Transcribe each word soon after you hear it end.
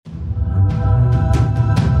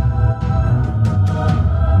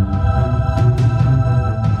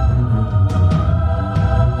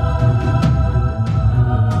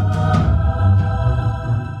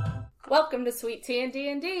to Sweet Tea and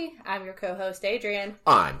D&D. I'm your co-host, Adrian.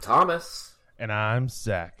 I'm Thomas. And I'm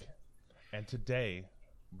Zach. And today,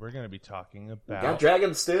 we're going to be talking about... We got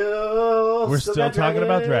dragons still. We're still talking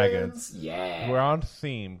about dragons. Yeah. We're on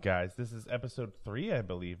theme, guys. This is episode 3, I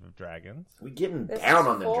believe, of dragons. We're getting down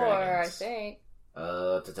on the 4, dragons. I think.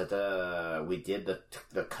 We did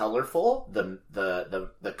the colorful, the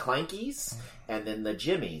clankies, and then the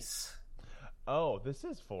jimmies. Oh, this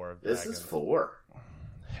is 4 of dragons. This is 4.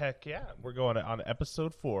 Heck yeah. We're going on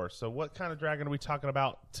episode 4. So what kind of dragon are we talking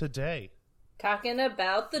about today? Talking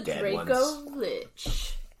about the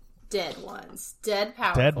Dracolich. Dead ones. Dead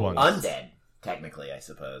powerful. Dead ones. Undead, technically, I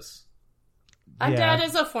suppose. Undead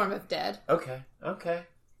is a form of dead. Okay.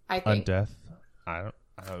 I think. Undeath? I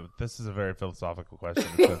don't... this is a very philosophical question.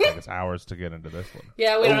 It's going to take us hours to get into this one.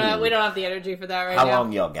 Yeah, we don't have the energy for that right now. How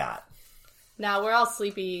long y'all got? No, we're all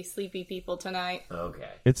sleepy people tonight. Okay.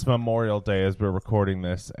 It's Memorial Day as we're recording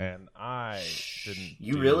this, and I didn't.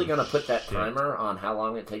 You really gonna put that timer on how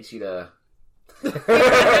long it takes you to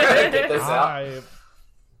get this out?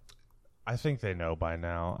 I think they know by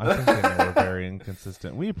now. I think they know we're very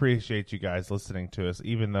inconsistent. We appreciate you guys listening to us,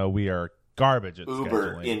 even though we are garbage at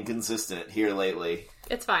Uber scheduling. inconsistent here lately.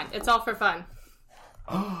 It's fine. It's all for fun.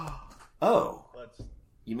 Oh.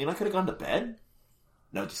 You mean I could have gone to bed?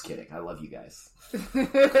 No, just kidding. I love you guys.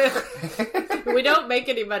 We don't make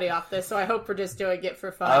any money off this, so I hope we're just doing it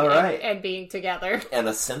for fun all right. and being together. And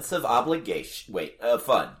a sense of obligation. Wait,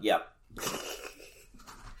 fun. Yep.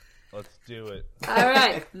 Let's do it. All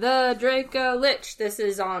right, the Dracolich. This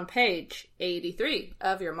is on page 83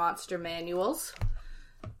 of your monster manuals.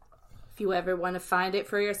 If you ever want to find it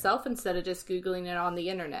for yourself instead of just Googling it on the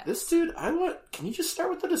internet. This dude, can you just start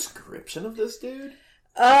with the description of this dude?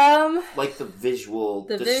 Like the visual...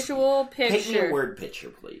 visual picture. Paint me a word picture,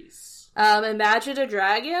 please. Imagine a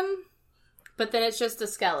dragon, but then it's just a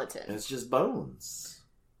skeleton. And it's just bones.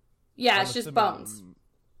 Yeah, it's just bones.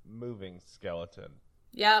 Moving skeleton.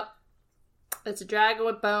 Yep. It's a dragon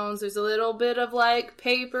with bones. There's a little bit of, like,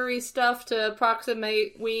 papery stuff to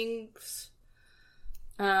approximate wings.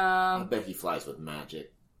 I bet he flies with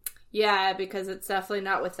magic. Yeah, because it's definitely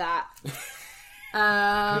not with that.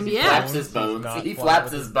 He flaps his bones. He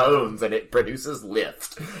flaps his bones and it produces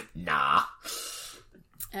lift. Nah.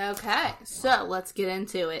 Okay, so let's get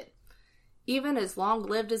into it. Even as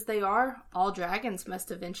long-lived as they are, all dragons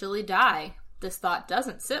must eventually die. This thought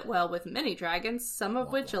doesn't sit well with many dragons, some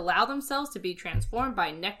of which allow themselves to be transformed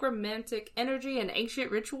by necromantic energy and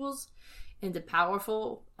ancient rituals into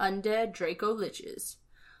powerful undead Dracoliches.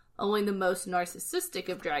 Only the most narcissistic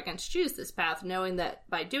of dragons choose this path, knowing that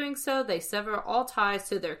by doing so, they sever all ties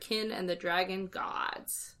to their kin and the dragon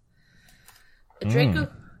gods. A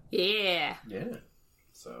Yeah.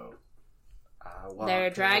 So,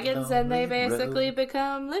 they're dragons and they basically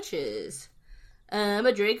become liches. A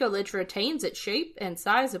Dracolich retains its shape and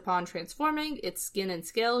size upon transforming, its skin and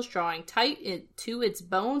scales drawing tight into its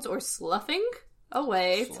bones or sloughing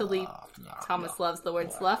away to leave. Thomas loves the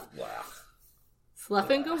word slough.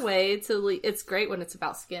 Sloughing away to leave. It's great when it's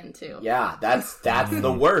about skin too. Yeah, that's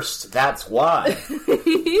the worst. That's why.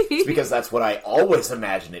 It's because that's what I always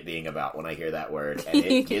imagine it being about when I hear that word, and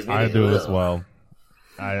it gives me. I do as well.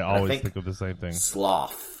 I always think of the same thing.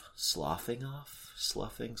 Sloughing off.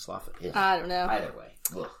 Sloughing. Yeah. I don't know. Either way.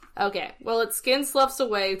 Ugh. Okay, well, its skin sloughs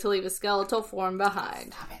away to leave a skeletal form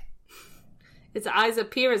behind. Stop it. Its eyes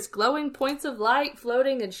appear as glowing points of light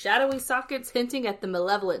floating in shadowy sockets, hinting at the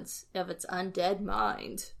malevolence of its undead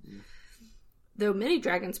mind. Though many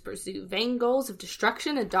dragons pursue vain goals of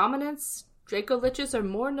destruction and dominance, Dracoliches are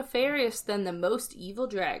more nefarious than the most evil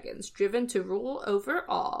dragons, driven to rule over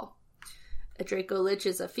all. A Dracolich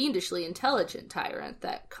is a fiendishly intelligent tyrant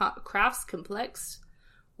that crafts complex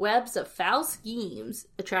webs of foul schemes,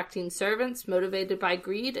 attracting servants motivated by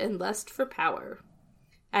greed and lust for power.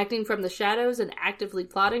 Acting from the shadows and actively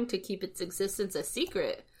plotting to keep its existence a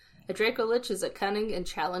secret, a Dracolich is a cunning and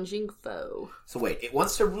challenging foe. So wait, it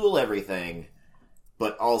wants to rule everything,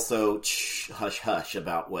 but also hush-hush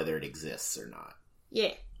about whether it exists or not.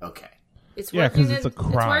 Yeah. Okay. It's yeah, because it's a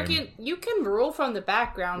crime. You can rule from the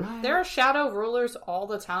background. Right. There are shadow rulers all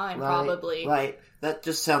the time, probably. Right. That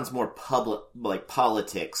just sounds more public, like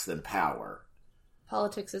politics than power.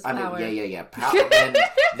 Politics is power. Yeah. Power, and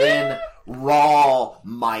then raw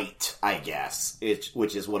might, I guess,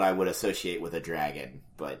 which is what I would associate with a dragon.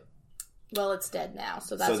 But well, it's dead now,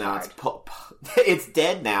 so that's hard. It's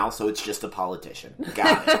dead now, so it's just a politician.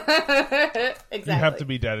 Got it. Exactly. You have to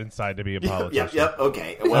be dead inside to be a politician. Yep.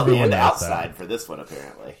 Okay. Well, and outside for this one,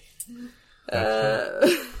 apparently.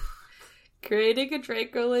 Creating a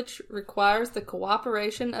Dracolich requires the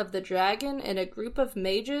cooperation of the dragon and a group of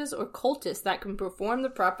mages or cultists that can perform the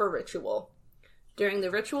proper ritual. During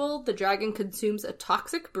the ritual, the dragon consumes a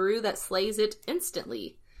toxic brew that slays it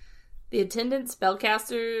instantly. The attendant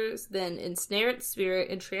spellcasters then ensnare its spirit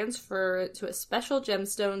and transfer it to a special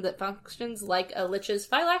gemstone that functions like a lich's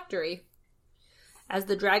phylactery. As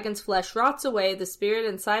the dragon's flesh rots away, the spirit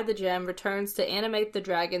inside the gem returns to animate the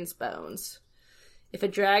dragon's bones. If a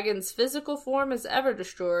dragon's physical form is ever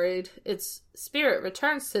destroyed, its spirit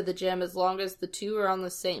returns to the gem as long as the two are on the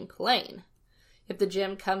same plane. If the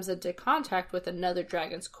gem comes into contact with another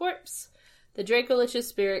dragon's corpse, the Dracolich's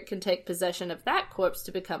spirit can take possession of that corpse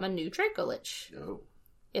to become a new Dracolich. Oh.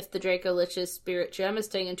 If the Dracolich's spirit gem is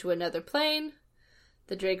taken to another plane,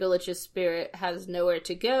 the Dracolich's spirit has nowhere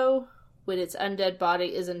to go when its undead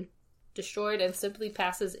body isn't destroyed and simply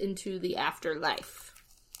passes into the afterlife.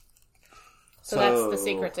 So that's the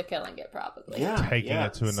secret to killing it, probably. Yeah, Taking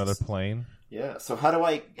it to another plane. Yeah. So how do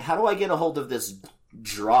I get a hold of this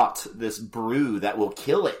draught, this brew that will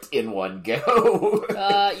kill it in one go?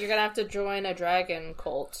 You're gonna have to join a dragon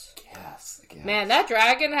cult. Yes. I guess. Man, that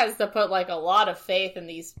dragon has to put like a lot of faith in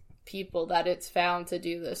these people that it's found to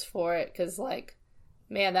do this for it. Because, like,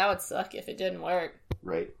 man, that would suck if it didn't work.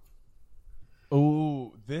 Right.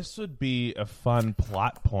 Ooh, this would be a fun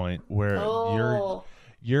plot point where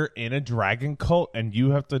you're in a dragon cult and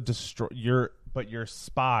you have to destroy you're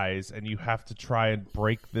spies and you have to try and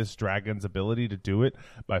break this dragon's ability to do it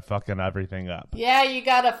by fucking everything up. Yeah, you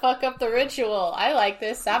gotta fuck up the ritual. I like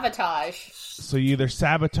this. Sabotage. So you either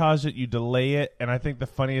sabotage it, you delay it, and I think the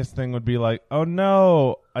funniest thing would be like, oh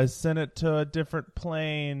no, I sent it to a different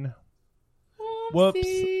plane. Whoops.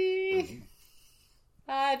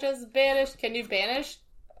 I just banished. Can you banish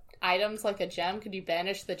items like a gem? Could you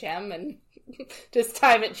banish the gem and just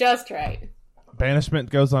time it just right? Banishment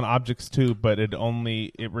goes on objects too, but it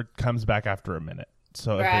comes back after a minute.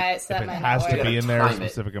 So if it has to be in there a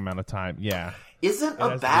specific amount of time, yeah. Isn't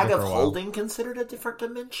a bag of holding considered a different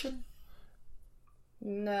dimension?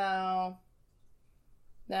 No,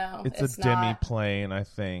 it's a demi-plane, I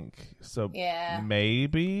think. So yeah,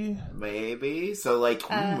 maybe. So like,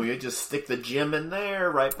 we just stick the gem in there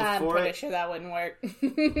right before I'm pretty sure that wouldn't work.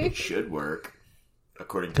 It should work.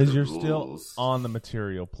 According to the rules. Because you're still on the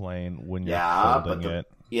material plane when you're holding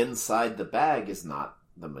it. Inside the bag is not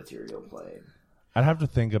the material plane. I'd have to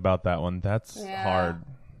think about that one. That's hard.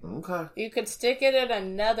 Okay. You could stick it in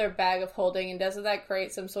another bag of holding, and doesn't that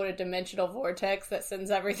create some sort of dimensional vortex that sends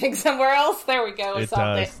everything somewhere else? There we go. It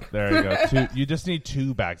does. There you go. You just need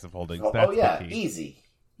 2 bags of holding. That's the key.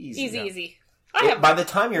 Easy. By the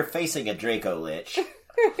time you're facing a Dracolich...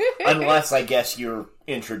 Unless, I guess, you're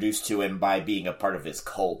introduced to him by being a part of his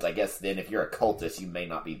cult. I guess then if you're a cultist, you may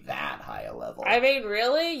not be that high a level. I mean,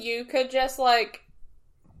 really? You could just,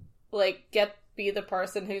 be the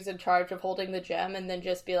person who's in charge of holding the gem and then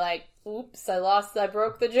just be like, oops, I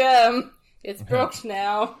broke the gem. It's broke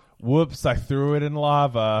now. Whoops, I threw it in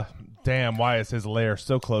lava. Damn, why is his lair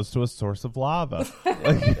so close to a source of lava?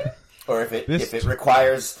 Or if it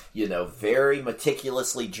requires, very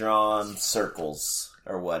meticulously drawn circles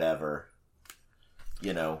or whatever,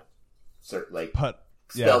 spellcasting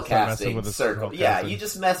circle. Yeah, you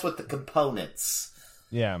just mess with the components.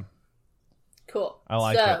 Yeah. Cool. I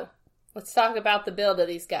like it. So, let's talk about the build of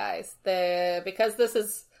these guys. Because this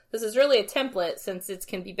is really a template, since it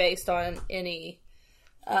can be based on any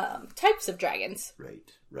types of dragons.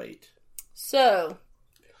 Right. So,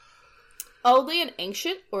 only an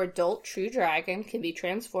ancient or adult true dragon can be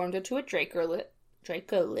transformed into a Dracolich.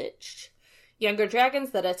 Younger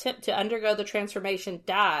dragons that attempt to undergo the transformation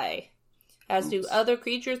die, as do other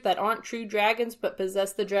creatures that aren't true dragons but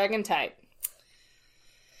possess the dragon type,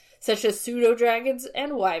 such as pseudo-dragons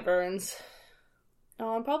and wyverns.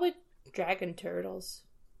 Oh, and probably dragon turtles.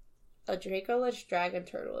 A Dracolich dragon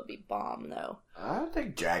turtle would be bomb, though. I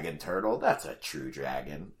think dragon turtle, that's a true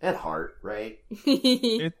dragon. At heart, right?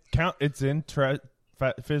 It's in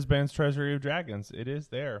Fizban's Treasury of Dragons. It is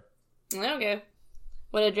there. Okay.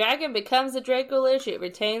 When a dragon becomes a Dracolich, it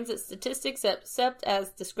retains its statistics except as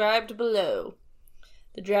described below.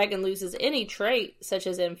 The dragon loses any trait, such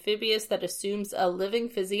as amphibious, that assumes a living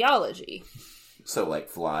physiology. So, like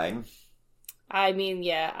flying? I mean,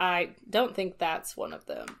 yeah, I don't think that's one of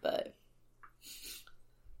them, but...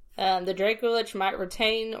 the Dracolich might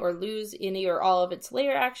retain or lose any or all of its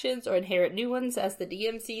lair actions or inherit new ones as the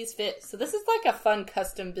DM sees fit. So this is like a fun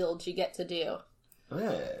custom build you get to do.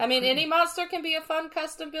 I mean, any monster can be a fun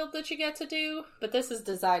custom build that you get to do, but this is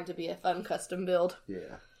designed to be a fun custom build.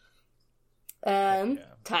 Yeah.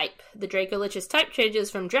 Type. The Dracolich's type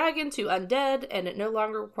changes from dragon to undead, and it no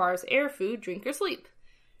longer requires air, food, drink, or sleep.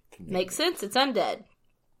 Makes sense, it's undead.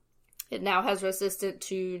 It now has resistance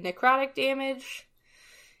to necrotic damage.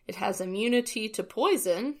 It has immunity to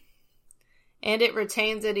poison. And it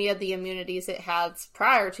retains any of the immunities it had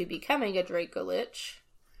prior to becoming a Dracolich.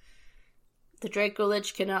 The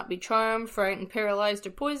Dracolich cannot be charmed, frightened, paralyzed,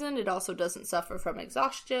 or poisoned. It also doesn't suffer from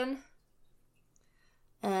exhaustion.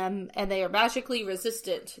 And they are magically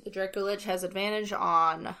resistant. The Dracolich has advantage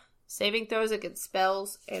on saving throws against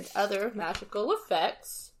spells and other magical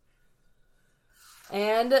effects.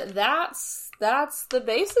 And that's the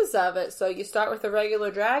basis of it. So you start with a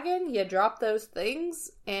regular dragon, you drop those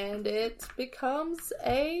things, and it becomes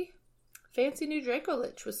a fancy new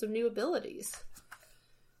Dracolich with some new abilities.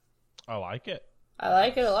 I like it. I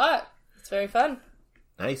like it a lot. It's very fun.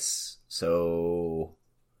 Nice. So,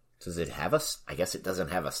 does it have I guess it doesn't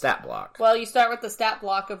have a stat block. Well, you start with the stat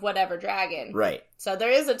block of whatever dragon. Right. So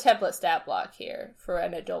there is a template stat block here for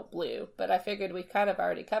an adult blue, but I figured we kind of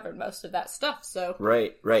already covered most of that stuff, so...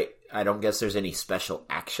 Right. I don't guess there's any special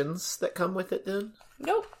actions that come with it, then?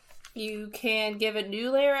 Nope. You can give it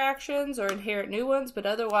new layer actions or inherit new ones, but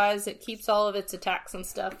otherwise it keeps all of its attacks and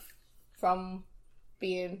stuff from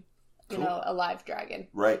being... a live dragon.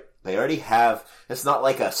 Right. They already have... It's not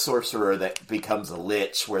like a sorcerer that becomes a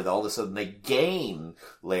lich where all of a sudden they gain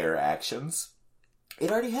layer actions.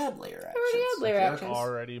 It already had layer actions.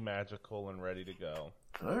 Already magical and ready to go.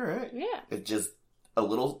 Alright. Yeah. It's just a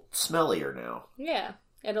little smellier now. Yeah.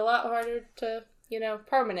 And a lot harder to,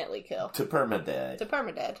 permanently kill. To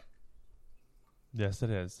permadead. Yes, it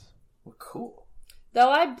is. Well, cool.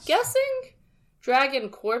 Though I'm guessing dragon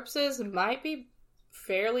corpses might be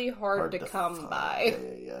fairly hard to come by.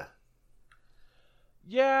 Yeah.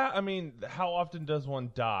 Yeah, I mean, how often does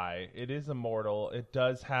one die? It is immortal. It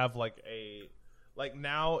does have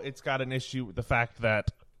now it's got an issue with the fact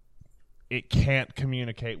that it can't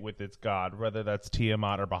communicate with its god, whether that's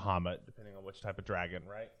Tiamat or Bahamut, depending on which type of dragon,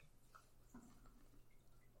 right?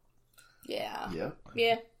 Yeah.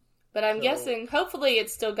 But I'm guessing, hopefully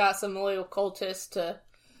it's still got some loyal cultists to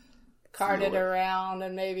cart it around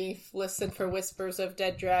and maybe listen for whispers of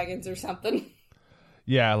dead dragons or something.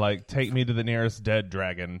 Yeah, take me to the nearest dead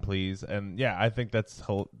dragon, please. And yeah, I think that's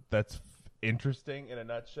interesting in a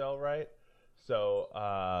nutshell, right? So,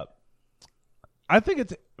 I think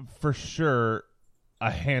it's for sure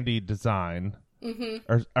a handy design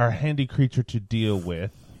or a handy creature to deal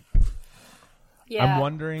with. Yeah. I'm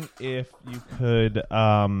wondering if you could,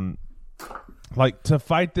 to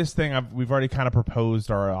fight this thing, we've already kind of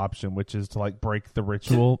proposed our option, which is to break the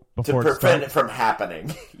ritual before to prevent it from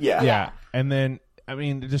happening. Yeah. And then,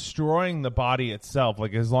 destroying the body itself,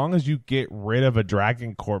 as long as you get rid of a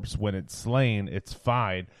dragon corpse when it's slain, it's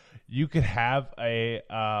fine. You could have a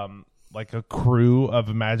crew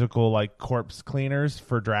of magical corpse cleaners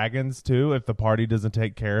for dragons too if the party doesn't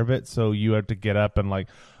take care of it. So you have to get up and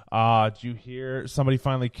did you hear somebody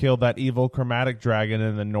finally killed that evil chromatic dragon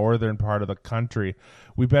in the northern part of the country?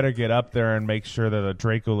 We better get up there and make sure that a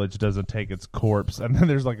Dracolich doesn't take its corpse. And then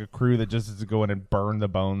there's a crew that just has to go in and burn the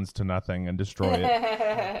bones to nothing and destroy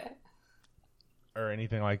it. Or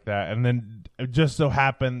anything like that. And then it just so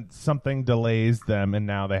happened something delays them and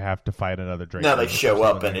now they have to fight another Dracolich. Now they show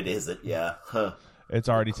up and it isn't, yeah. Huh. It's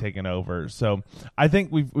already taken over. So I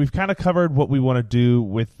think we've kind of covered what we want to do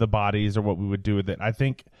with the bodies or what we would do with it. I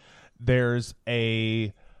think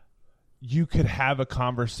you could have a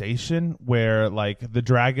conversation where the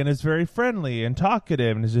dragon is very friendly and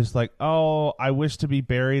talkative and is just oh, I wish to be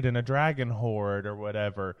buried in a dragon hoard or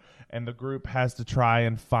whatever. And the group has to try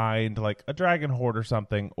and find a dragon hoard or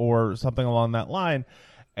something along that line.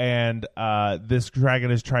 And this dragon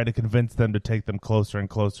is trying to convince them to take them closer and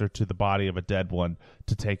closer to the body of a dead one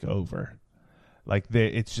to take over.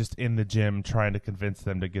 It's just in the gym trying to convince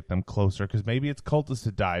them to get them closer because maybe its cultist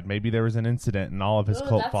had died. Maybe there was an incident and all of his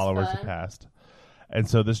cult followers had passed. And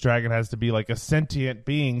so this dragon has to be a sentient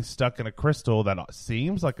being stuck in a crystal that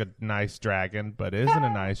seems like a nice dragon but isn't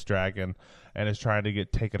a nice dragon and is trying to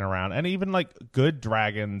get taken around. And even good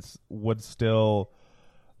dragons would still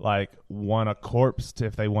want a corpse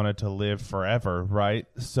if they wanted to live forever, right?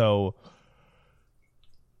 So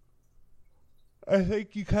I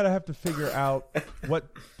think you kind of have to figure out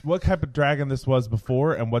what type of dragon this was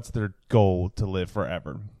before and what's their goal to live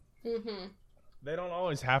forever. Mm-hmm. They don't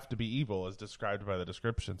always have to be evil as described by the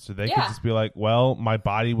description. So they could just be well, my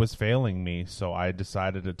body was failing me, so I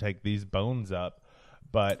decided to take these bones up.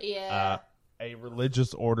 But a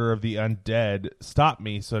religious order of the undead stopped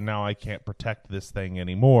me, so now I can't protect this thing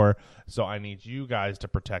anymore. So I need you guys to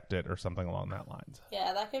protect it or something along that lines.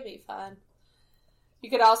 Yeah, that could be fun. You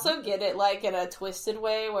could also get it, like, in a twisted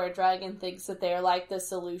way where a dragon thinks that they're, like, the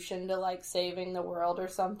solution to, like, saving the world or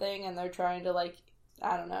something, and they're trying to, like,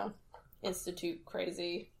 I don't know, institute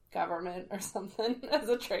crazy government or something as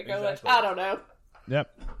a Dracolich. Exactly. I don't know.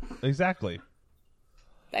 Yep, exactly.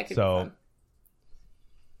 That could be fun.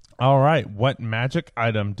 All right, what magic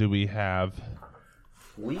item do we have?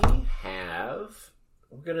 We're going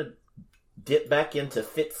to dip back into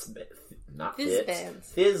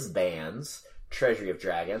Fizban's Treasury of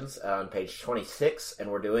Dragons on page 26, and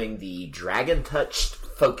we're doing the Dragon Touched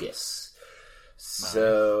Focus.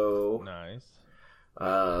 So, nice.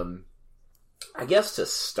 I guess to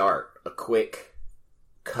start, a quick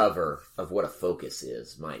cover of what a focus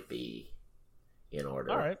is might be in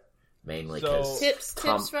order. All right. Mainly because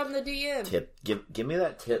tips from the DM. Give me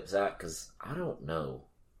that tip, Zach, because I don't know.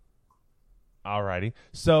 Alrighty.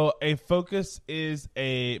 So a focus is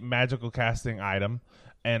a magical casting item.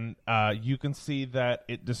 And you can see that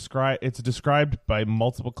it's described by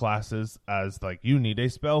multiple classes as, like, you need a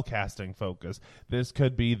spell casting focus. This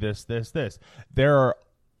could be this. There are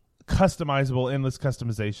customizable, endless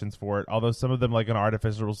customizations for it, although some of them, like an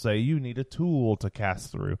artificer, will say you need a tool to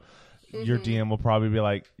cast through. Mm-hmm. Your DM will probably be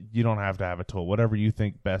like, you don't have to have a tool. Whatever you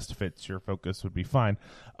think best fits your focus would be fine.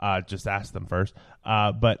 Just ask them first.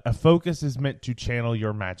 But a focus is meant to channel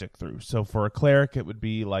your magic through. So for a cleric, it would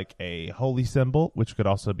be like a holy symbol, which could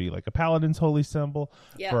also be like a paladin's holy symbol.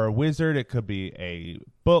 Yeah. For a wizard, it could be a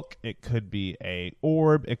book. It could be a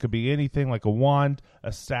orb. It could be anything like a wand,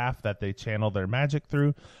 a staff that they channel their magic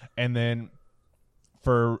through. And then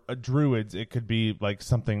for druids, it could be like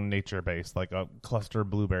something nature-based, like a cluster of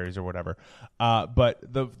blueberries or whatever. But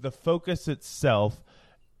the focus itself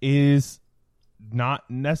is not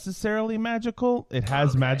necessarily magical. It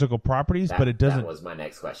has magical properties, but it doesn't... That was my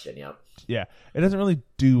next question, yep. Yeah, it doesn't really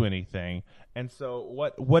do anything. And so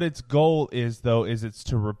what its goal is, though, is it's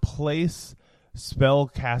to replace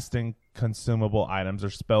spell-casting consumable items or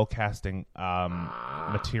spell-casting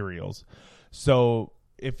materials. So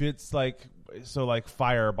if it's like... So, like,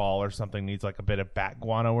 Fireball or something needs, like, a bit of bat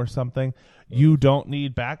guano or something. You don't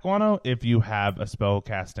need bat guano if you have a spell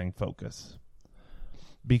casting focus.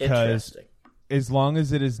 Because as long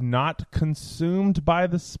as it is not consumed by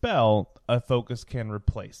the spell, a focus can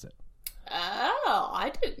replace it. Oh,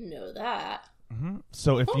 I didn't know that. Mm-hmm.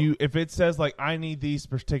 So if it says, like, I need these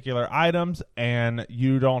particular items and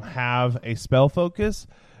you don't have a spell focus,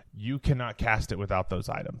 you cannot cast it without those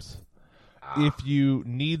items. If you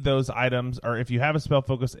need those items, or if you have a spell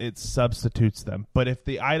focus, it substitutes them. But if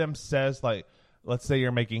the item says, like, let's say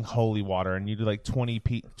you're making holy water and you do like 20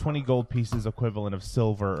 gold pieces equivalent of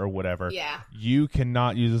silver or whatever, you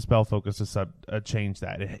cannot use a spell focus to change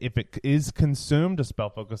that. If it is consumed, a spell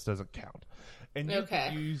focus doesn't count. And you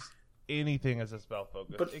can use anything as a spell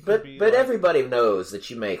focus. But everybody knows that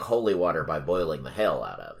you make holy water by boiling the hell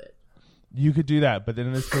out of it. You could do that, but then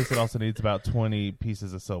in this case, it also needs about 20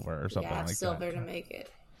 pieces of silver or something like that. Yeah, silver to make it.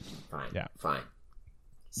 Fine.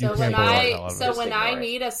 So when I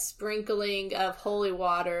need a sprinkling of holy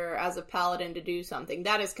water as a paladin to do something,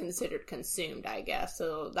 that is considered consumed, I guess.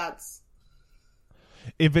 So that's...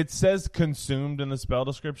 If it says consumed in the spell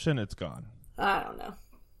description, it's gone. I don't know.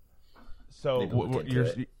 So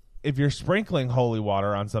if you're sprinkling holy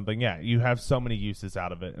water on something, you have so many uses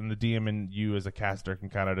out of it, and the DM and you as a caster can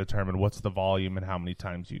kind of determine what's the volume and how many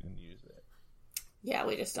times you can use it. Yeah,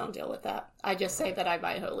 we just don't deal with that. I just say that I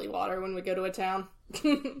buy holy water when we go to a town.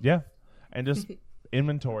 Yeah, and just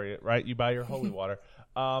inventory it, right? You buy your holy water.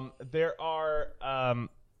 There are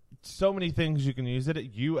so many things you can use it.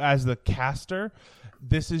 You as the caster,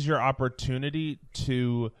 this is your opportunity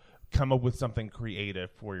to come up with something creative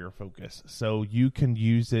for your focus. So you can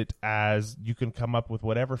use it as, you can come up with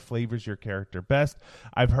whatever flavors your character best.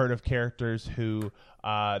 I've heard of characters who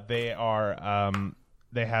they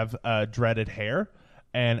have dreaded hair,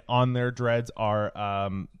 and on their dreads are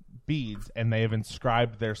beads, and they have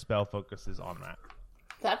inscribed their spell focuses on that.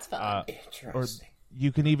 That's fun. Interesting.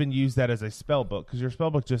 You can even use that as a spell book, because your spell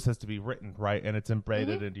book just has to be written, right? And it's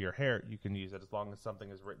embedded into your hair. You can use it as long as something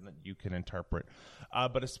is written that you can interpret.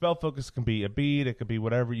 But a spell focus can be a bead. It could be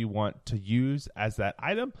whatever you want to use as that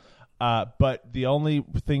item. But the only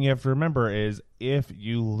thing you have to remember is if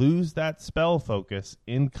you lose that spell focus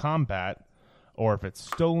in combat, or if it's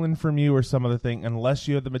stolen from you or some other thing, unless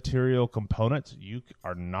you have the material components, you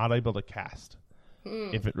are not able to cast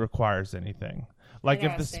if it requires anything. Like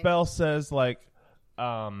if the spell says like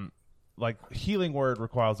healing word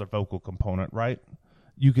requires a vocal component, right?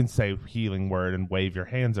 You can say healing word and wave your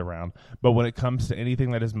hands around, but when it comes to anything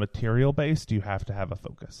that is material based, you have to have a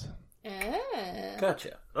focus.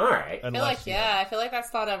 Gotcha. All right. I feel like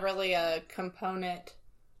that's not a really a component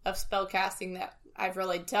of spellcasting that I've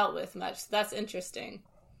really dealt with much. So that's interesting.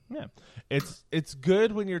 Yeah. It's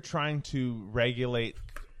good when you're trying to regulate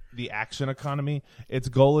the action economy. Its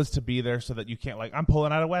goal is to be there so that you can't, like, I'm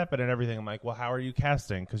pulling out a weapon and everything. I'm like, well, how are you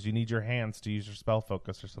casting? Because you need your hands to use your spell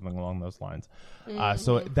focus or something along those lines.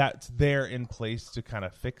 So that's there in place to kind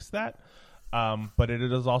of fix that. But it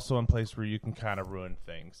is also in place where you can kind of ruin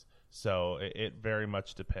things. So it very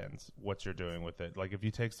much depends what you're doing with it. Like, if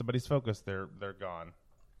you take somebody's focus, they're gone.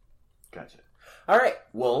 Gotcha. All right.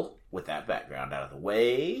 Well, with that background out of the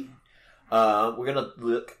way, we're going to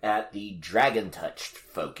look at the Dragon Touched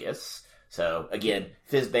focus. So, again,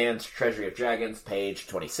 Fizzband's Treasury of Dragons, page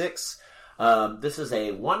 26. This is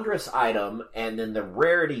a wondrous item, and then the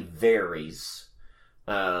rarity varies.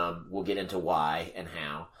 We'll get into why and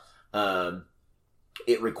how.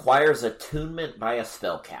 It requires attunement by a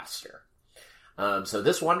spellcaster. So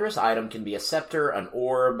this wondrous item can be a scepter, an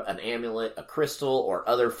orb, an amulet, a crystal, or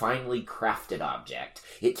other finely crafted object.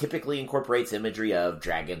 It typically incorporates imagery of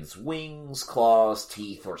dragons' wings, claws,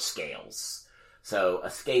 teeth, or scales. So a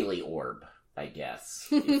scaly orb, I guess,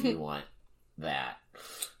 if you want that.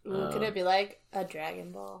 Could it be like a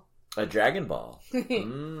Dragon Ball? A Dragon Ball.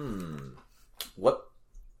 What?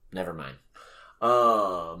 Never mind.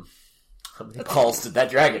 How many balls did that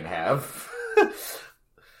dragon have?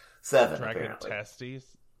 7, Dragon apparently. testes?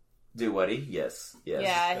 Do what he? Yes.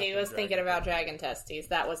 Yeah, he was thinking about dragon testes.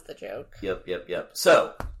 That was the joke. Yep.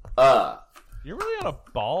 So, you're really on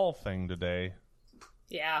a ball thing today.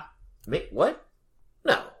 Yeah. What?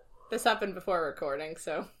 No. This happened before recording,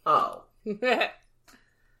 so. Oh.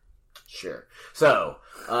 Sure. So,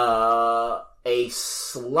 a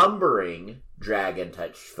slumbering dragon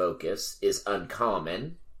touch focus is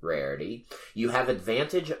uncommon. Rarity. You have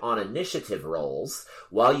advantage on initiative rolls.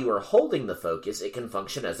 While you are holding the focus, it can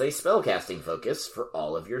function as a spellcasting focus for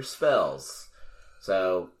all of your spells.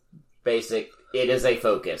 So, it is a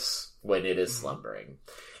focus when it is slumbering.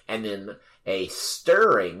 And then a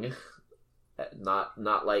stirring,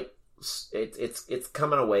 not like, it's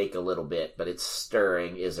coming awake a little bit, but it's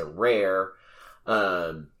stirring, is a rare.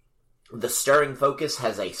 The stirring focus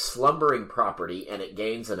has a slumbering property, and it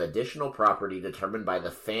gains an additional property determined by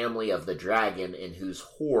the family of the dragon in whose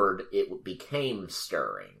hoard it became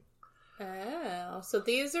stirring. Oh, so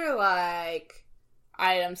these are like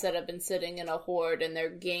items that have been sitting in a hoard, and they're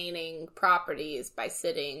gaining properties by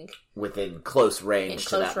sitting within close range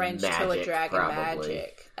to that magic, to a dragon probably.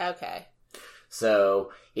 magic. Okay.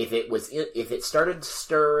 So if it started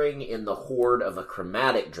stirring in the hoard of a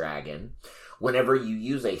chromatic dragon, whenever you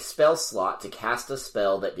use a spell slot to cast a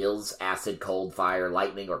spell that deals acid, cold, fire,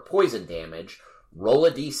 lightning, or poison damage, roll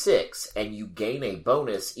a d6, and you gain a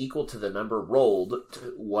bonus equal to the number rolled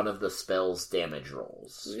to one of the spell's damage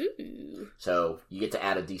rolls. Ooh. So you get to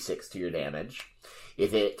add a d6 to your damage.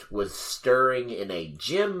 If it was stirring in a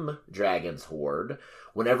gem dragon's hoard,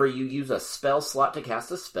 whenever you use a spell slot to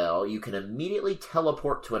cast a spell, you can immediately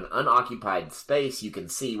teleport to an unoccupied space you can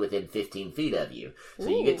see within 15 feet of you. So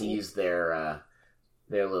you get to use their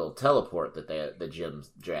little teleport that the gem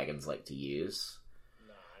dragons like to use.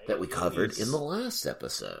 Nice. That we covered in the last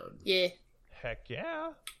episode. Yeah. Heck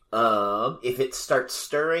yeah. If it starts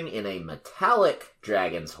stirring in a metallic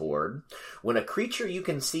dragon's hoard, when a creature you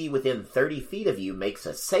can see within 30 feet of you makes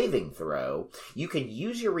a saving throw, you can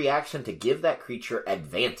use your reaction to give that creature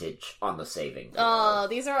advantage on the saving throw. Oh,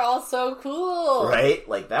 these are all so cool. Right?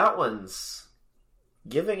 Like, that one's...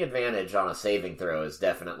 Giving advantage on a saving throw is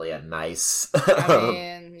definitely a nice... I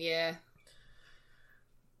mean, yeah.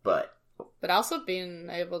 But also being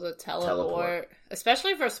able to teleport.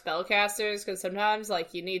 Especially for spellcasters, because sometimes,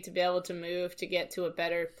 like, you need to be able to move to get to a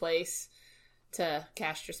better place to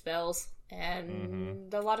cast your spells.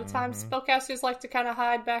 And a lot of times, spellcasters like to kind of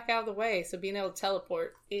hide back out of the way, so being able to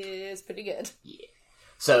teleport is pretty good. Yeah.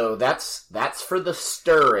 So that's for the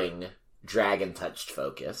stirring dragon-touched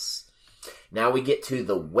focus. Now we get to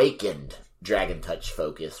the wakened dragon-touched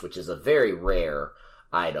focus, which is a very rare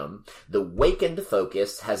item. The wakened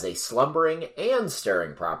focus has a slumbering and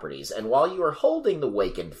stirring properties, and while you are holding the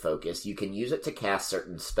wakened focus, you can use it to cast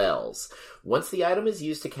certain spells. Once the item is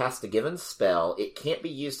used to cast a given spell, it can't be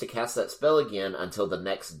used to cast that spell again until the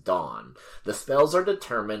next dawn. The spells are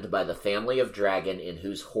determined by the family of dragon in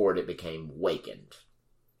whose hoard it became wakened.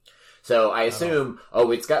 So I assume,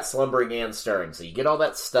 it's got slumbering and stirring, so you get all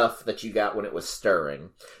that stuff that you got when it was stirring.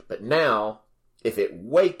 But now, if it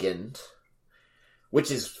wakened... Which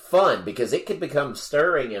is fun, because it could become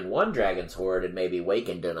stirring in one dragon's hoard and maybe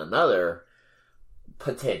wakened in another,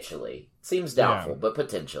 potentially. Seems doubtful, but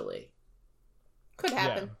potentially. Could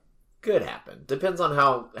happen. Yeah. Could happen. Depends on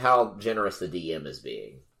how generous the DM is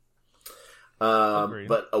being.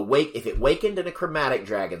 But if it wakened in a chromatic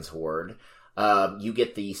dragon's horde, you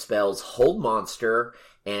get the spells Hold Monster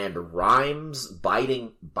and Rhymes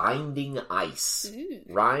Binding Ice. Ooh.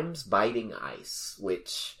 Rhymes Biting Ice,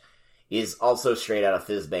 which is also straight out of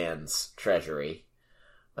Fizban's treasury.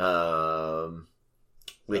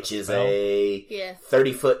 Which is a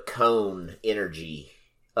 30-foot cone energy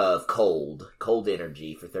of cold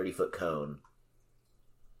energy for 30-foot cone.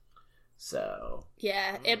 So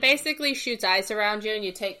yeah, it basically shoots ice around you, and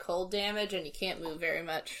you take cold damage, and you can't move very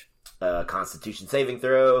much. Constitution saving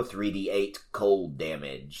throw, 3d8 cold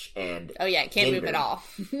damage, and it can't move at all.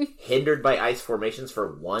 Hindered by ice formations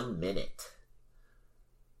for 1 minute.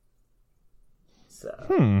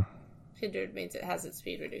 So. Hindered means it has its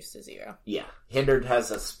speed reduced to 0. Yeah, hindered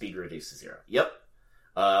has a speed reduced to 0. Yep.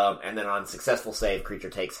 And then on successful save,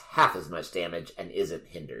 creature takes half as much damage and isn't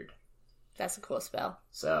hindered. That's a cool spell.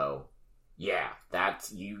 So, yeah,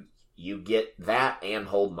 that's you get that and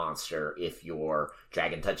Hold Monster if your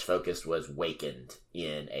Dragon Touch focus was wakened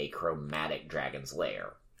in a chromatic dragon's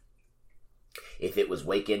lair. If it was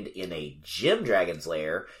wakened in a Gem Dragon's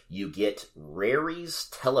lair, you get Rary's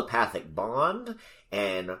Telepathic Bond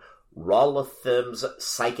and Rolithim's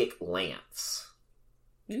Psychic Lance.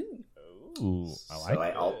 Ooh, I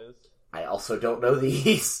like this. I also don't know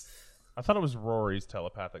these. I thought it was Rory's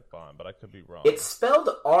Telepathic Bond, but I could be wrong. It's spelled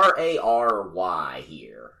Rary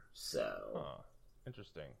here, so...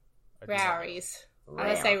 Interesting. Rary's. I'm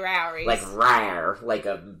going to say Rary's. Like rare, like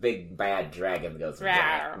a big bad dragon goes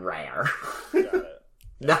rare. Got it.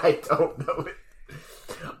 No, I don't know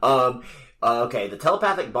it. Okay, the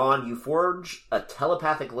telepathic bond, you forge a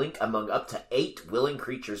telepathic link among up to 8 willing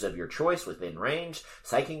creatures of your choice within range,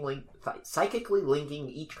 psychically linking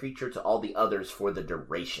each creature to all the others for the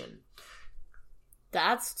duration.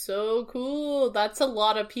 That's so cool. That's a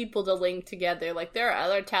lot of people to link together. Like, there are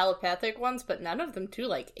other telepathic ones, but none of them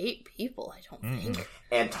do, 8 people, I don't think.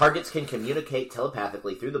 And targets can communicate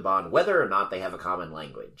telepathically through the bond, whether or not they have a common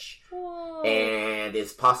language. Whoa. And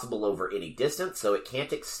is possible over any distance, so it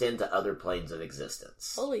can't extend to other planes of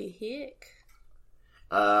existence. Holy heck.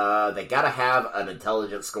 They gotta have an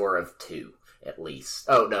intelligence score of 2, at least.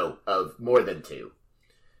 Oh, no, of more than 2.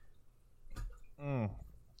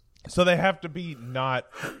 So they have to be not...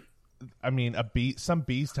 I mean, some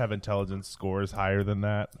beasts have intelligence scores higher than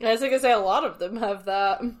that. I was going to say a lot of them have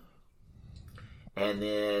that. And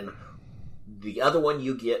then the other one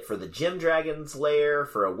you get for the Gem Dragon's Lair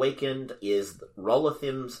for Awakened is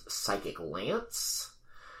Rolithim's Psychic Lance,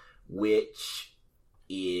 which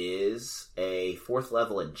is a 4th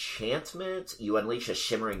level enchantment. You unleash a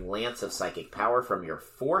shimmering lance of psychic power from your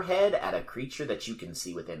forehead at a creature that you can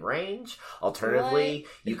see within range. Alternatively,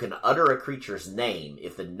 you can utter a creature's name.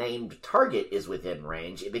 If the named target is within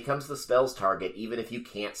range, it becomes the spell's target even if you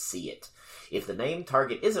can't see it. If the named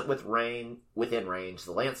target isn't within range,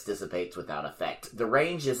 the lance dissipates without effect. The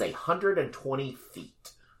range is 120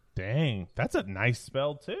 feet. Dang, that's a nice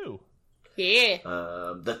spell too. Yeah.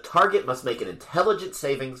 The target must make an intelligence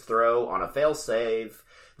saving throw. On a fail save,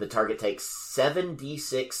 the target takes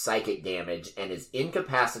 7d6 psychic damage and is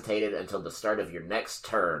incapacitated until the start of your next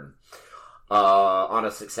turn. On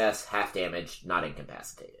a success, half damage, not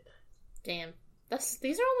incapacitated. Damn.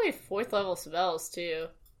 These are only 4th level spells, too.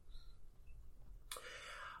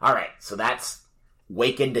 Alright, so that's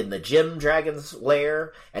Wakened in the Gem Dragon's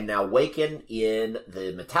Lair, and now Wakened in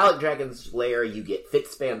the Metallic Dragon's Lair, you get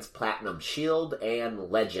Fitspan's Platinum Shield and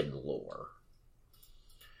Legend Lore.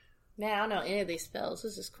 Man, I don't know any of these spells.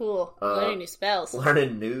 This is cool. Learning new spells.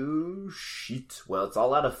 Learning new shit. Well, it's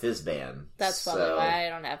all out of Fizban. That's probably why I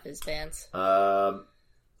don't have Fizbans.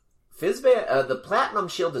 Fizban, the Platinum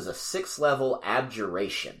Shield is a 6th level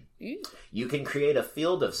abjuration. You can create a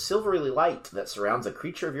field of silvery light that surrounds a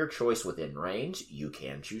creature of your choice within range. You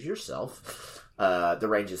can choose yourself. The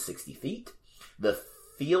range is 60 feet. The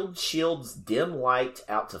field shields dim light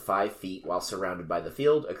out to 5 feet while surrounded by the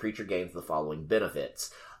field. A creature gains the following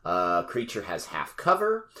benefits. Creature has half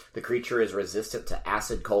cover. The creature is resistant to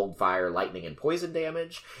acid, cold, fire, lightning, and poison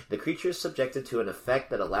damage. The creature is subjected to an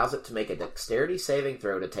effect that allows it to make a dexterity saving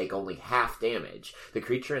throw to take only half damage. The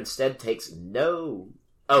creature instead takes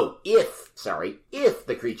if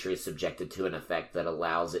the creature is subjected to an effect that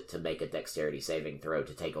allows it to make a dexterity saving throw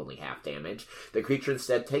to take only half damage, the creature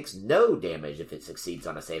instead takes no damage if it succeeds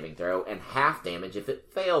on a saving throw, and half damage if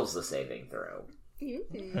it fails the saving throw.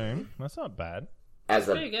 Okay, that's not bad. As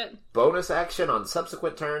a bonus action on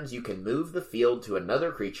subsequent turns, you can move the field to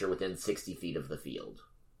another creature within 60 feet of the field.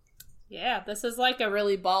 Yeah, this is like a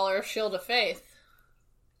really baller Shield of Faith.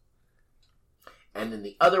 And then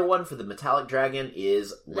the other one for the Metallic Dragon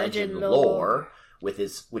is Legend Lore, which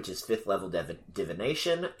is 5th level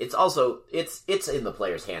divination. It's in the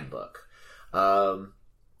player's handbook.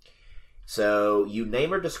 So you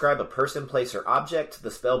name or describe a person, place, or object.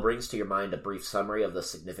 The spell brings to your mind a brief summary of the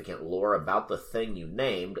significant lore about the thing you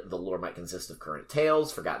named. The lore might consist of current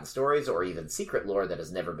tales, forgotten stories, or even secret lore that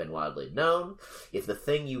has never been widely known. If the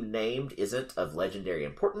thing you named isn't of legendary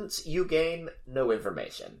importance, you gain no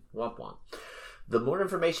information. Womp womp. The more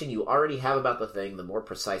information you already have about the thing, the more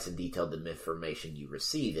precise and detailed the information you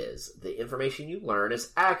receive is. The information you learn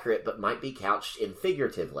is accurate, but might be couched in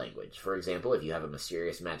figurative language. For example, if you have a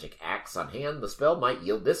mysterious magic axe on hand, the spell might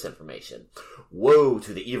yield this information. Woe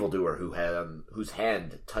to the evildoer whose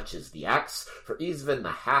hand touches the axe, for even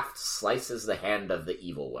the haft slices the hand of the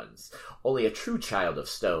evil ones. Only a true child of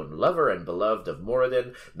stone, lover and beloved of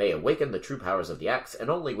Moradin, may awaken the true powers of the axe, and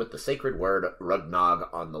only with the sacred word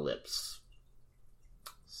Rugnog on the lips.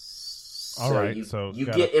 All right, you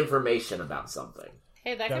get information about something.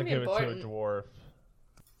 Hey, that can be important. It to a dwarf.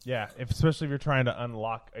 Yeah, especially if you're trying to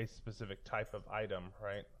unlock a specific type of item,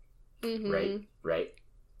 right? Mm-hmm. Right.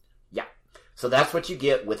 Yeah. So that's what you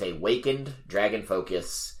get with a wakened dragon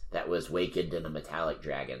focus that was wakened in a metallic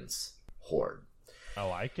dragon's horde. I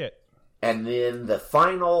like it. And then the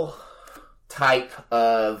final type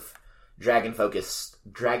of dragon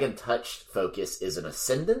touched focus is an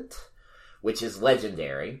ascendant, which is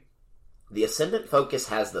legendary. The Ascendant Focus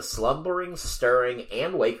has the slumbering, stirring,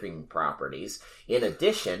 and waking properties. In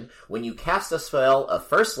addition, when you cast a spell of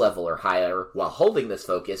 1st level or higher while holding this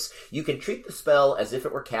focus, you can treat the spell as if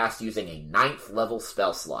it were cast using a 9th level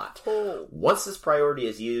spell slot. Oh. Once this priority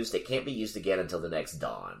is used, it can't be used again until the next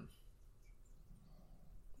dawn.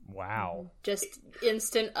 Wow. Just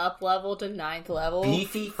instant up level to 9th level.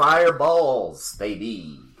 Beefy fireballs,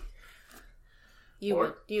 baby. You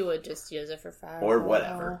would just use it for fire. Or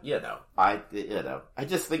whatever. I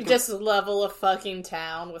just think... Just level a fucking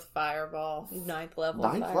town with fireball. 9th level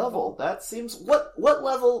 9th fireball. level? That seems... What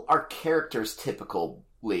level are characters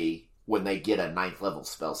typically when they get a 9th level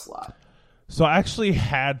spell slot? So I actually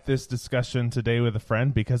had this discussion today with a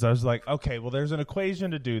friend because I was like, okay, well, there's an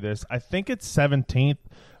equation to do this. I think it's 17th,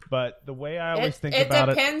 but the way I always think about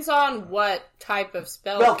it... It depends on what type of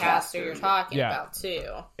spellcaster you're talking about, too.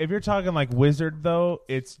 If you're talking like wizard, though,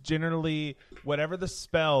 it's generally whatever the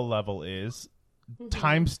spell level is,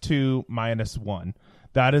 times 2 minus 1.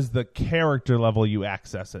 That is the character level you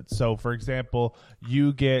access it. So, for example,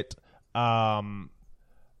 you get...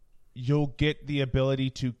 you'll get the ability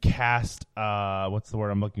to cast what's the word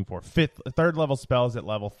I'm looking for? 3rd level spells at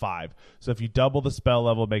level 5. So if you double the spell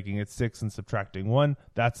level, making it 6 and subtracting 1,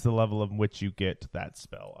 that's the level of which you get that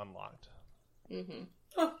spell unlocked. Mm-hmm.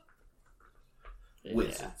 Oh.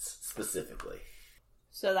 Wizards, specifically.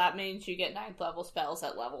 So that means you get 9th level spells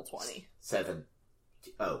at level 20.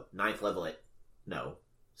 9th level at... No,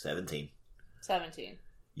 17. 17.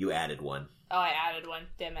 You added 1. Oh, I added 1.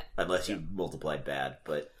 Damn it. Unless you multiplied bad,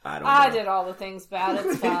 but I don't know. I did all the things bad.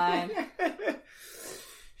 It's fine.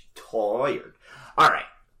 Tired. Alright.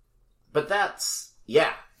 But that's...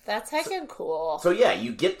 Yeah. That's heckin' cool. So yeah,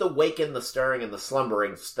 you get the waken, the stirring, and the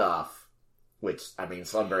slumbering stuff. Which, I mean,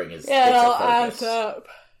 slumbering is... Yeah, it all adds up.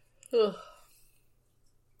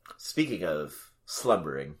 Speaking of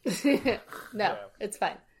slumbering... No, it's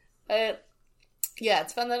fine. Yeah,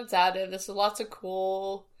 it's fun that it's added. There's lots of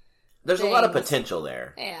cool... There's a lot of potential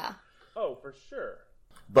there. Yeah. Oh, for sure.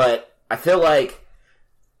 But I feel like,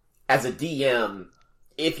 as a DM,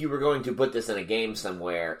 if you were going to put this in a game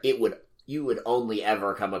somewhere, you would only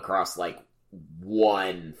ever come across, like,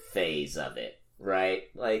 one phase of it, right?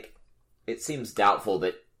 Like, it seems doubtful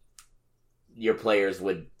that your players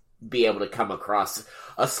would be able to come across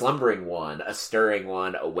a slumbering one, a stirring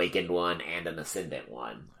one, a wakened one, and an ascendant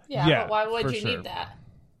one. Yeah, but why would you need that?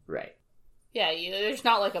 Right. Yeah, there's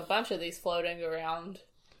not like a bunch of these floating around.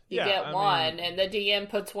 You get one, and the DM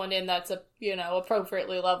puts one in that's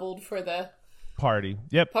appropriately leveled for the party.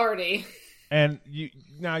 Yep. Party. And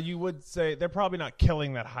you would say they're probably not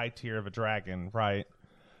killing that high tier of a dragon, right?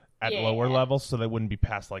 At lower levels, so they wouldn't be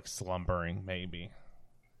past like slumbering, maybe.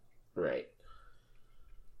 Right.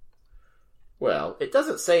 Well, it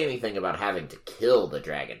doesn't say anything about having to kill the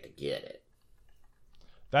dragon to get it.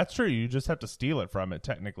 That's true. You just have to steal it from it,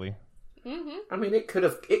 technically. Mm-hmm. I mean, it could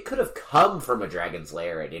have come from a dragon's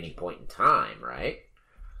lair at any point in time, right?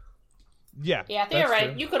 Yeah. Yeah, you're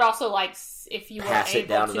right. True. You could also, like, if you pass it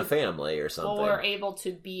down in the family or something, or able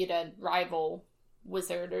to beat a rival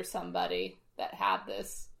wizard or somebody that had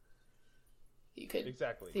this. You could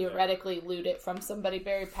theoretically loot it from somebody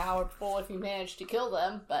very powerful if you managed to kill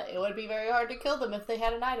them, but it would be very hard to kill them if they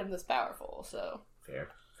had an item this powerful. So fair.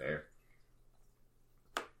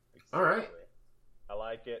 All right. I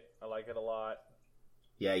like it. I like it a lot.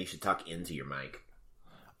 Yeah, you should talk into your mic.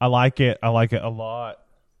 I like it. I like it a lot.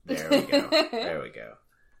 There we go. There we go.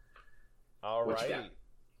 All right.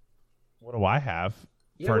 What do I have?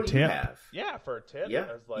 Yeah, for what a do you tip? have? Yeah, for a tip. Yeah.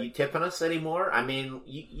 I was like, you tipping us anymore? I mean,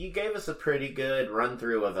 you gave us a pretty good run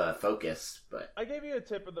through of a focus, but I gave you a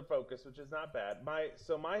tip of the focus, which is not bad.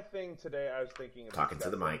 My thing today, I was thinking of talking to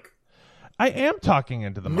the mic. I am talking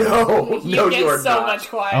into the mic. No, you are so not. much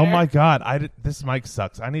quieter. Oh my god, this mic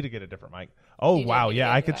sucks. I need to get a different mic. Oh You wow, do, yeah,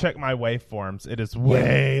 yeah, I could check my waveforms. It is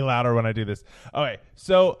way louder when I do this. Okay,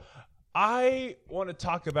 so I want to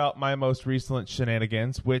talk about my most recent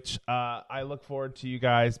shenanigans, which I look forward to you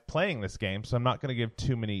guys playing this game, so I'm not going to give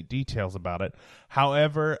too many details about it.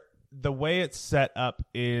 However, the way it's set up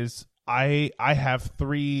is I have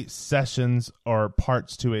 3 sessions or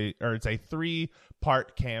parts to it's a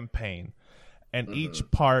 3-part campaign, and each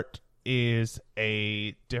part is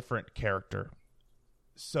a different character.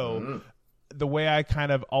 So the way I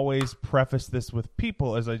kind of always preface this with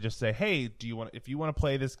people is I just say, hey, if you want to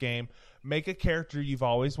play this game, make a character you've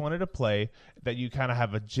always wanted to play that you kind of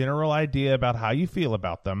have a general idea about how you feel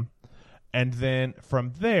about them. And then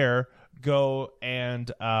from there, go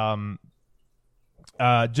and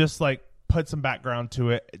just like put some background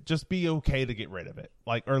to it. Just be okay to get rid of it,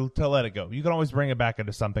 or to let it go. You can always bring it back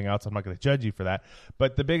into something else. I'm not going to judge you for that.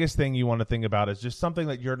 But the biggest thing you want to think about is just something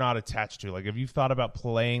that you're not attached to. Like if you've thought about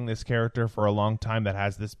playing this character for a long time that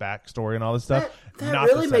has this backstory and all this stuff, that not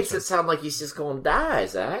really makes it sound like he's just going to die,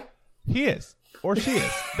 Zach. He is. Or she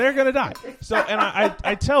is. They're going to die. So, and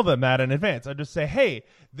I tell them that in advance. I just say, hey,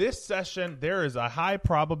 this session, there is a high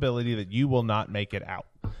probability that you will not make it out.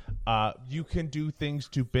 You can do things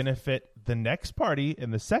to benefit the next party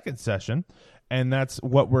in the second session, and that's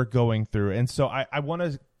what we're going through. And so I want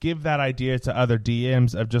to give that idea to other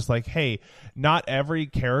DMs of just like, hey, not every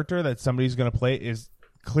character that somebody's going to play is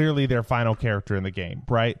clearly their final character in the game,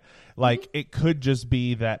 right? Like, it could just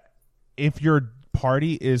be that if your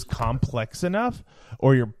party is complex enough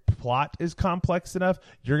or your plot is complex enough,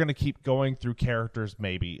 you're going to keep going through characters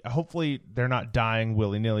maybe. Hopefully they're not dying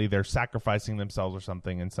willy-nilly. They're sacrificing themselves or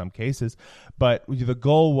something in some cases. But the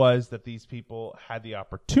goal was that these people had the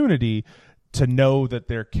opportunity to know that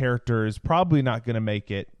their character is probably not going to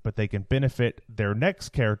make it, but they can benefit their next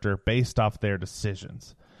character based off their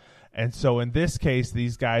decisions. And so in this case,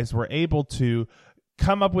 these guys were able to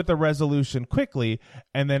come up with a resolution quickly,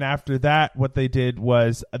 and then after that what they did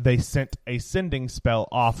was they sent a sending spell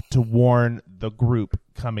off to warn the group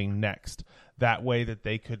coming next. That way that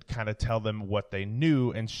they could kind of tell them what they knew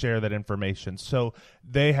and share that information. So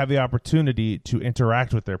they have the opportunity to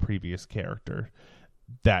interact with their previous character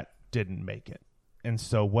that didn't make it. And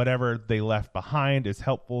so whatever they left behind is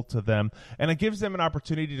helpful to them, and it gives them an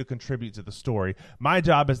opportunity to contribute to the story. My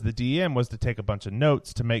job as the DM was to take a bunch of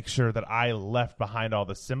notes to make sure that I left behind all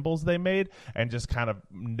the symbols they made and just kind of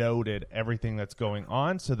noted everything that's going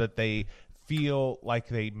on so that they feel like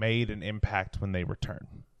they made an impact when they return.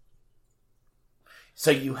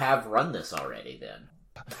 So you have run this already then?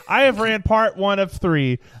 I have ran part 1 of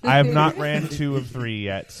 3. I have not ran 2 of 3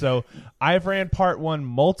 yet. So I've ran part 1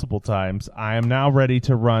 multiple times. I am now ready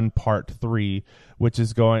to run part 3, which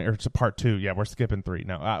is going, or part 2. Yeah, we're skipping 3.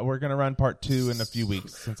 No, we're going to run part 2 in a few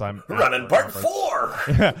weeks since I'm running part 4.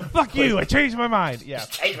 Fuck you! I changed my mind. Yeah.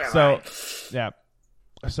 Changed my mind. Yeah.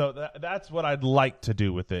 So that's what I'd like to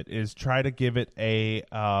do with it, is try to give it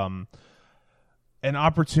an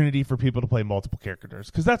opportunity for people to play multiple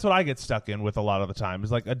characters, because that's what I get stuck in with a lot of the time.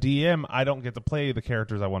 Is like a DM, I don't get to play the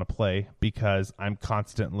characters I want to play because I'm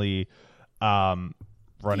constantly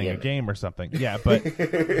running a game or something. Yeah, but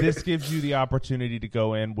this gives you the opportunity to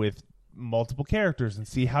go in with multiple characters and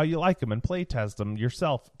see how you like them and play test them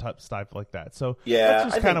yourself, stuff like that. So yeah,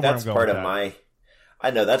 that's just kind of where I'm going with that.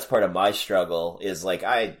 I know that's part of my struggle is like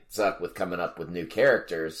I suck with coming up with new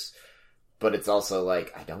characters. But it's also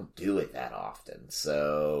like I don't do it that often,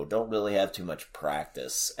 so don't really have too much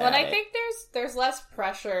practice. Well, and I think there's less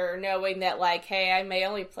pressure knowing that, like, hey, I may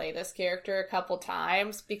only play this character a couple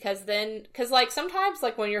times, because like sometimes,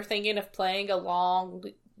 like when you're thinking of playing a long,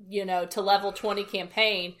 to level 20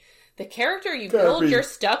 campaign, the character you build you're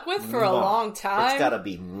stuck with for a long time. It's gotta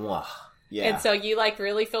be mwah. Yeah, and so you like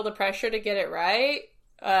really feel the pressure to get it right.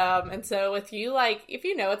 And so with you, like, if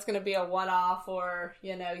you know it's going to be a one-off or,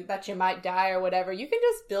 that you might die or whatever, you can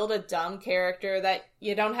just build a dumb character that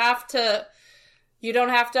you don't have to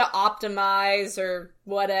optimize or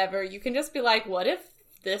whatever. You can just be like, what if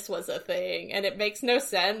this was a thing? And it makes no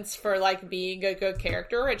sense for, like, being a good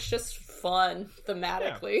character. It's just fun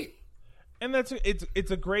thematically. Yeah. And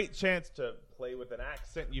it's a great chance to play with an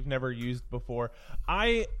accent you've never used before.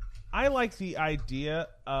 I like the idea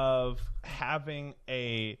of having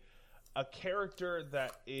a character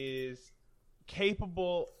that is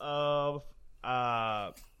capable of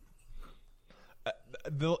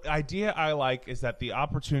the idea I like is that the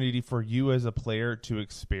opportunity for you as a player to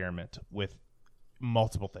experiment with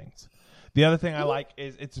multiple things. The other thing I like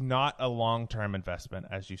is it's not a long-term investment,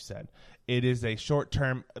 as you said. It is a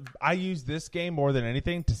short-term. I use this game more than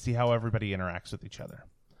anything to see how everybody interacts with each other.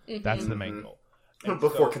 Mm-hmm. That's the main goal. And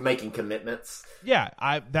before making commitments. Yeah,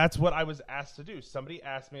 that's what I was asked to do. Somebody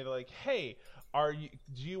asked me, like, hey, do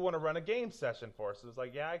you want to run a game session for us? I was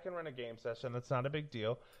like, yeah, I can run a game session. That's not a big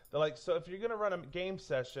deal. They're like, so if you're going to run a game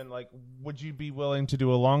session, like, would you be willing to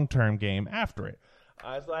do a long-term game after it?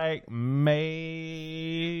 I was like,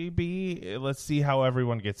 maybe. Let's see how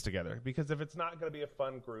everyone gets together. Because if it's not going to be a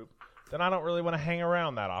fun group, then I don't really want to hang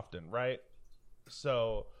around that often, right?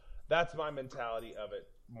 So that's my mentality of it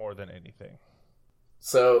more than anything.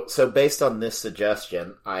 So based on this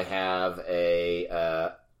suggestion, I have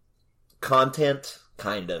a content,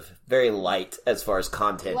 kind of, very light as far as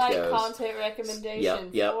content goes. Light content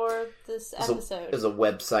recommendation for this episode. There's a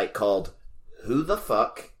website called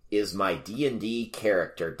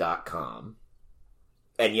whothefuckismydndcharacter.com.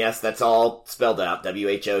 And yes, that's all spelled out.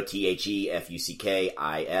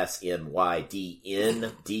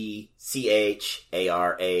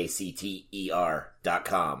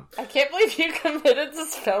 WHOTHEFUCKISMYDNDCHARACTER.com. I can't believe you committed to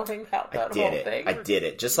spelling out that whole thing. I did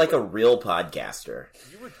it. Just like a real podcaster.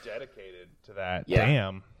 You were dedicated to that. Yeah.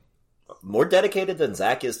 Damn. More dedicated than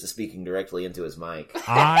Zach is to speaking directly into his mic.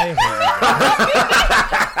 I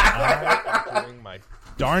am doing my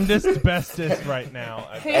darndest bestest right now.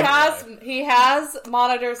 He has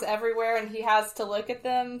monitors everywhere, and he has to look at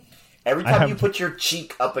them. Every time you put your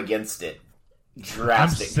cheek up against it,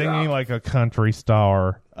 drastic. I'm singing drop. like a country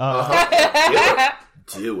star.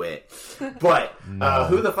 Do it. But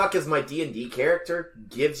who the fuck is my D&D character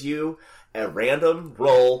gives you a random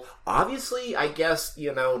roll. Obviously, I guess,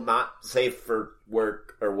 not safe for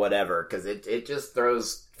work or whatever, because it just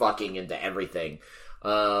throws fucking into everything.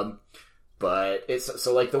 But it's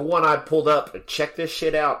so like the one I pulled up. Check this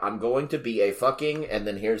shit out. I'm going to be a fucking, and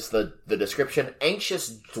then here's the description: anxious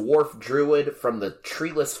dwarf druid from the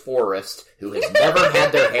treeless forest who has never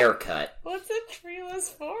had their hair cut. What's a treeless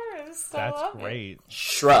forest? That's great.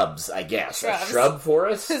 Shrubs, I guess. Shrubs. A shrub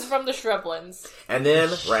forest. It's from the shrublands. And then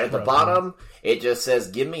right at the bottom, it just says,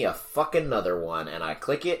 "Give me a fucking another one," and I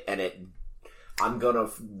click it, and I'm gonna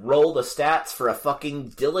roll the stats for a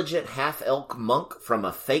fucking diligent half-elk monk from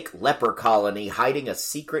a fake leper colony hiding a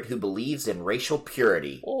secret who believes in racial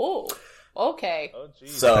purity. Oh, okay. Oh,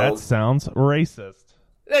 geez. So that sounds racist.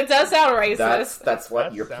 It does sound racist. That's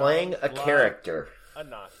what you're playing a character. A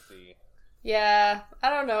Nazi. Yeah, I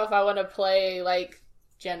don't know if I want to play like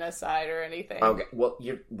genocide or anything. Okay, well,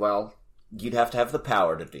 you'd have to have the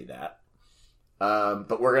power to do that.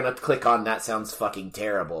 But we're gonna click on that sounds fucking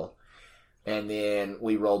terrible. And then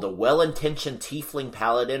we rolled a well-intentioned tiefling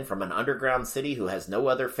paladin from an underground city who has no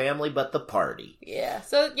other family but the party. Yeah.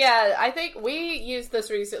 So, yeah, I think we used this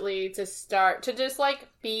recently to just, like,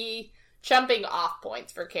 be jumping off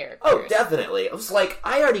points for characters. Oh, definitely. It was like,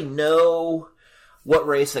 I already know what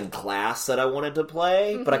race and class that I wanted to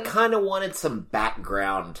play, but I kind of wanted some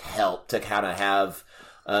background help to kind of have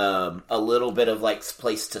a little bit of, like,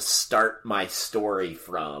 place to start my story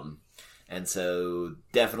from. And so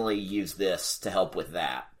definitely use this to help with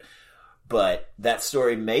that. But that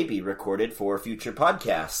story may be recorded for future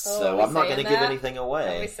podcasts, so I'm not going to give anything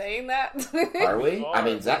away. Are we saying that? Are we? I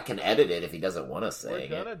mean, Zach can edit it if he doesn't want to say it.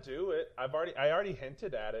 We're going to do it. I already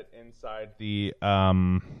hinted at it inside the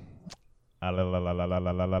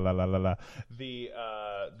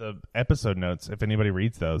the episode notes, if anybody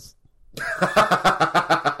reads those.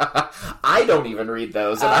 I don't even read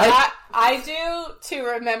those. And I do to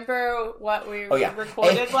remember what we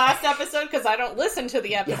recorded last episode, because I don't listen to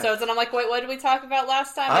the episodes, and I'm like, wait, what did we talk about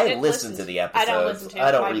last time? I listen to the episodes. I don't listen to it.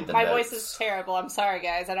 I don't read the My notes. voice is terrible. I'm sorry,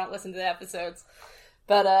 guys. I don't listen to the episodes.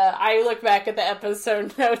 But I look back at the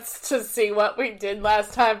episode notes to see what we did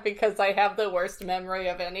last time, because I have the worst memory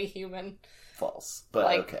of any human. False,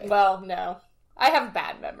 but okay. Well, no. I have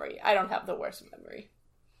bad memory. I don't have the worst memory.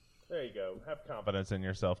 There you go. Have confidence in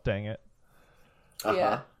yourself, dang it.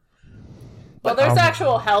 Yeah. Well, there's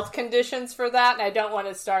actual health conditions for that, and I don't want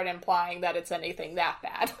to start implying that it's anything that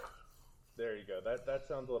bad. There you go. That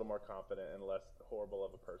sounds a little more confident and less horrible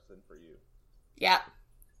of a person for you. Yeah.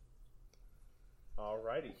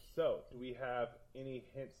 Alrighty. So, do we have any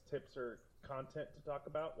hints, tips, or content to talk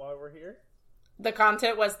about while we're here? The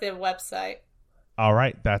content was the website. All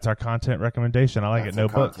right. That's our content recommendation. I like it. No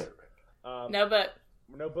books. No book.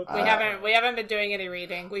 No book. We haven't been doing any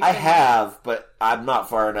reading. I have, but I'm not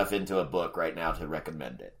far enough into a book right now to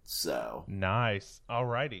recommend it. So nice.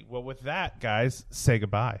 Alrighty. Well, with that, guys, say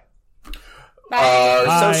goodbye.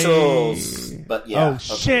 Bye. Socials. But yeah. Oh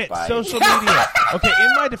shit! Bye. Social media. Okay.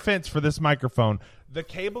 In my defense, for this microphone, the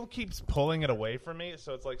cable keeps pulling it away from me,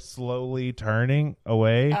 so it's like slowly turning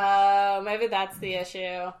away. Oh, maybe that's the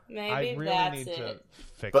issue. Maybe I really that's need it. to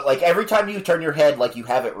fix. But like every time you turn your head, like you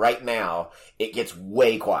have it right now, it gets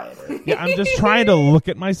way quieter. Yeah, I'm just trying to look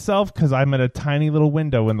at myself because I'm at a tiny little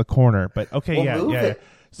window in the corner. But okay, Well, yeah.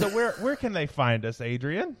 So where can they find us,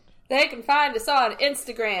 Adrian? They can find us on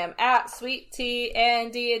Instagram at Sweet Tea and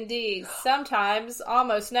D&D. Sometimes,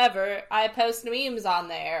 almost never, I post memes on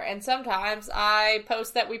there, and sometimes I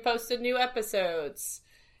post that we posted new episodes,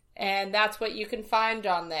 and that's what you can find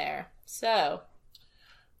on there. So,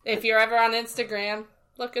 if you're ever on Instagram,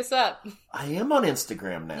 look us up. I am on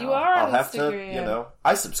Instagram now. You are on I'll have Instagram. to,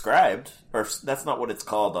 I subscribed, or that's not what it's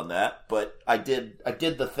called on that, but I did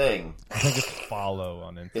the thing. I think it's follow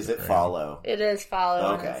on Instagram. Is it follow? It is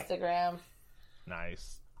follow Okay. on Instagram.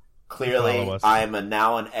 Nice. Clearly, I'm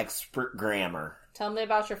now an expert grammar. Tell me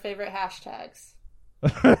about your favorite hashtags.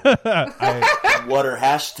 What are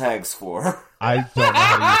hashtags for? I don't know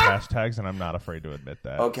how to use hashtags, and I'm not afraid to admit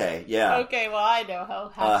that. Okay, yeah. Okay, well, I know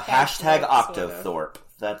how Hashtag works, sort of. Octothorpe.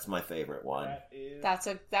 That's my favorite one. That's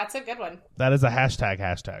a good one. That is a hashtag.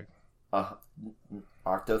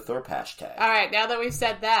 Octothorpe hashtag. All right, now that we've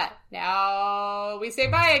said that, now we say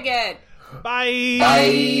bye again. Bye.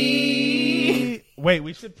 Bye. Wait,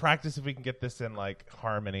 we should practice if we can get this in like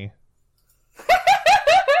harmony.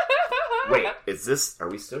 Wait, are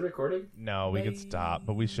we still recording? No, we could stop,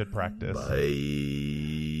 but we should practice.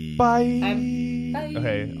 Bye. Bye. Bye.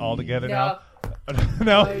 Okay, all together No. now?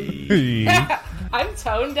 No. I'm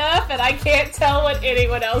tone deaf and I can't tell what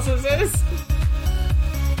anyone else's is.